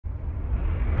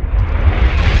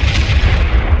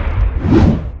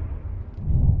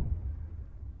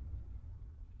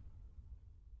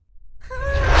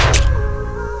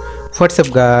What's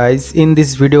up guys, in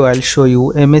this video I'll show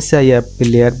you MSI app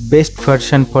player best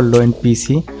version for low-end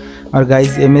PC. Or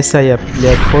guys, MSI app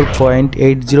player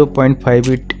 4.80.5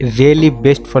 it really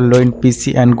best for low-end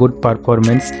PC and good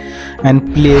performance,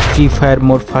 and play Free Fire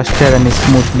more faster and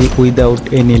smoothly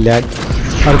without any lag.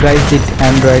 Or guys, it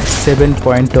Android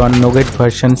 7.1 Nougat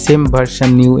version, same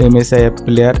version new MSI app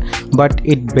player, but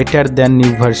it better than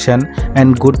new version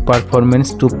and good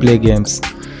performance to play games.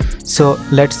 So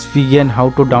let's begin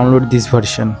how to download this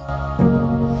version.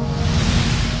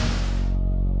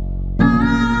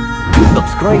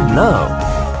 Subscribe now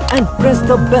and press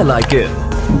the bell icon.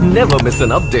 Never miss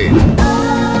an update.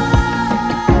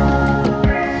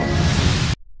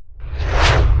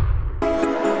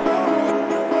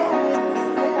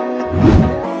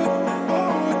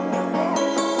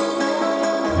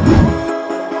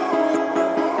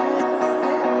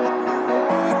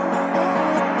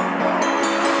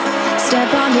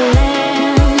 Step on the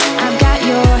land, I've got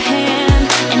your hand,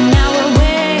 and now we're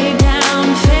way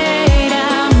down, fade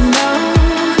out, no.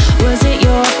 Was it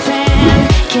your plan?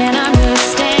 Can't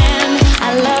understand.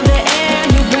 I love the air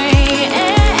you bring,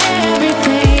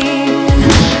 everything.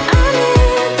 I'm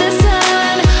in the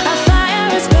sun, a fire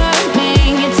is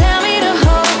burning. You tell me to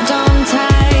hold on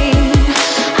tight.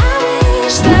 I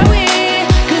wish that we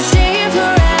could stay here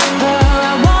forever.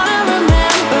 I wanna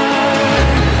remember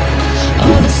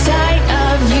all the sight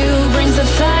of you brings the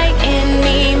fight in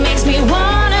me, makes me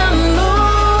wanna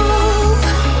move.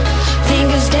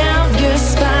 Fingers down your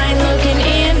spine, looking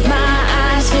in my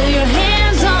eyes, feel your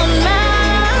hands on mine.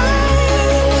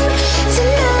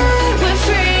 Tonight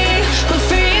we're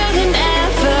freer than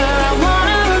ever. I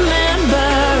wanna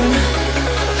remember.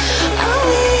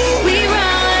 Oh, we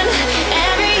run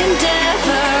every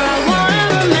endeavor. I wanna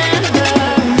remember.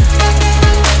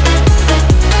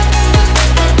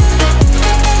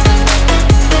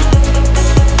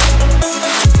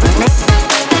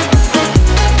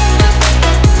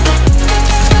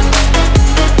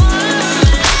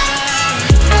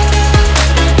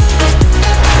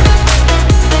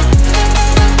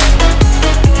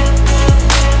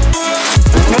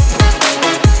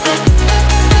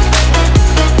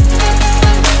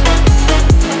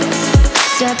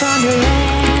 Step on the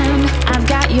land, I've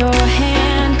got your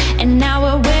hand, and now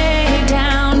we're way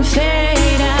down,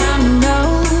 fade out,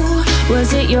 no.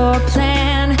 Was it your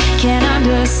plan? Can't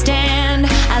understand.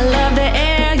 I love the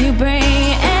air you bring,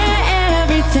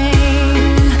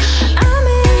 everything. I'm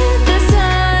in the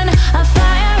sun, a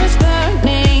fire is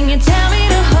burning. You tell me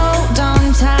to hold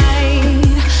on tight.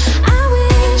 I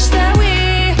wish that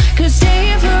we could stay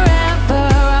here forever.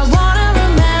 I wanna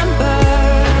remember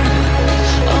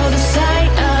all the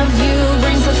sight of you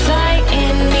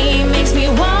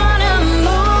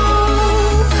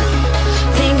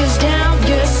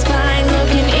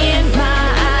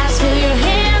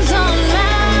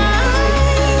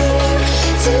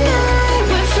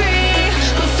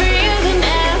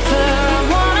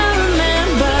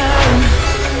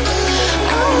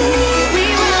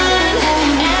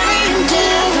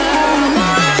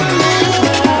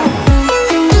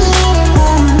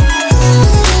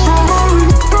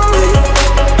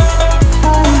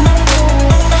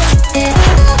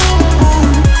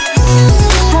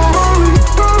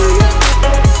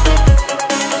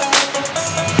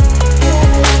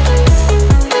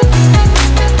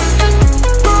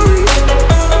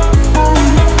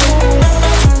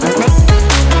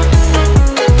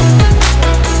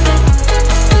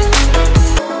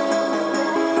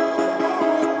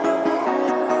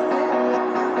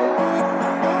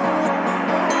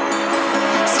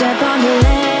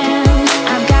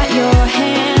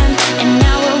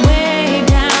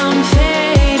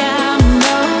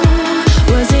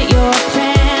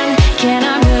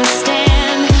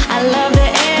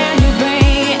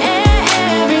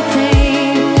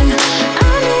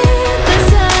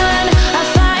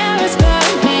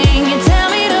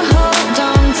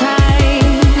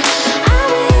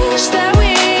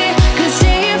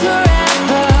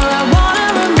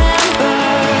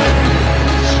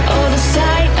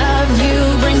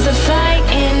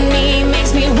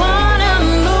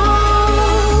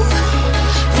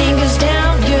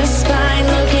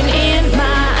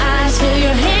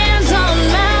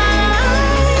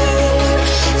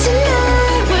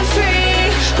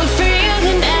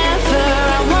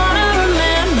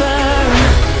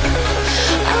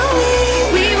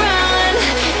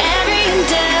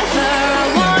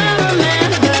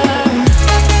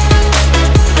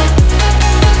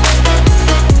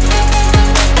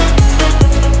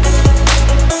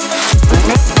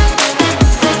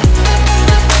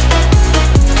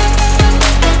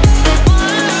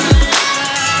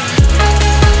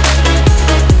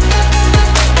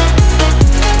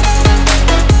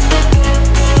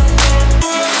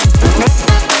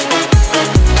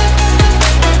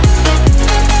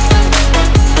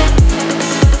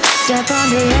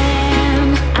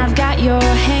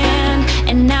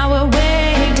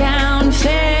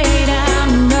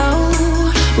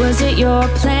your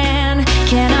plan?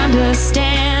 Can't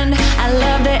understand. I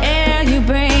love the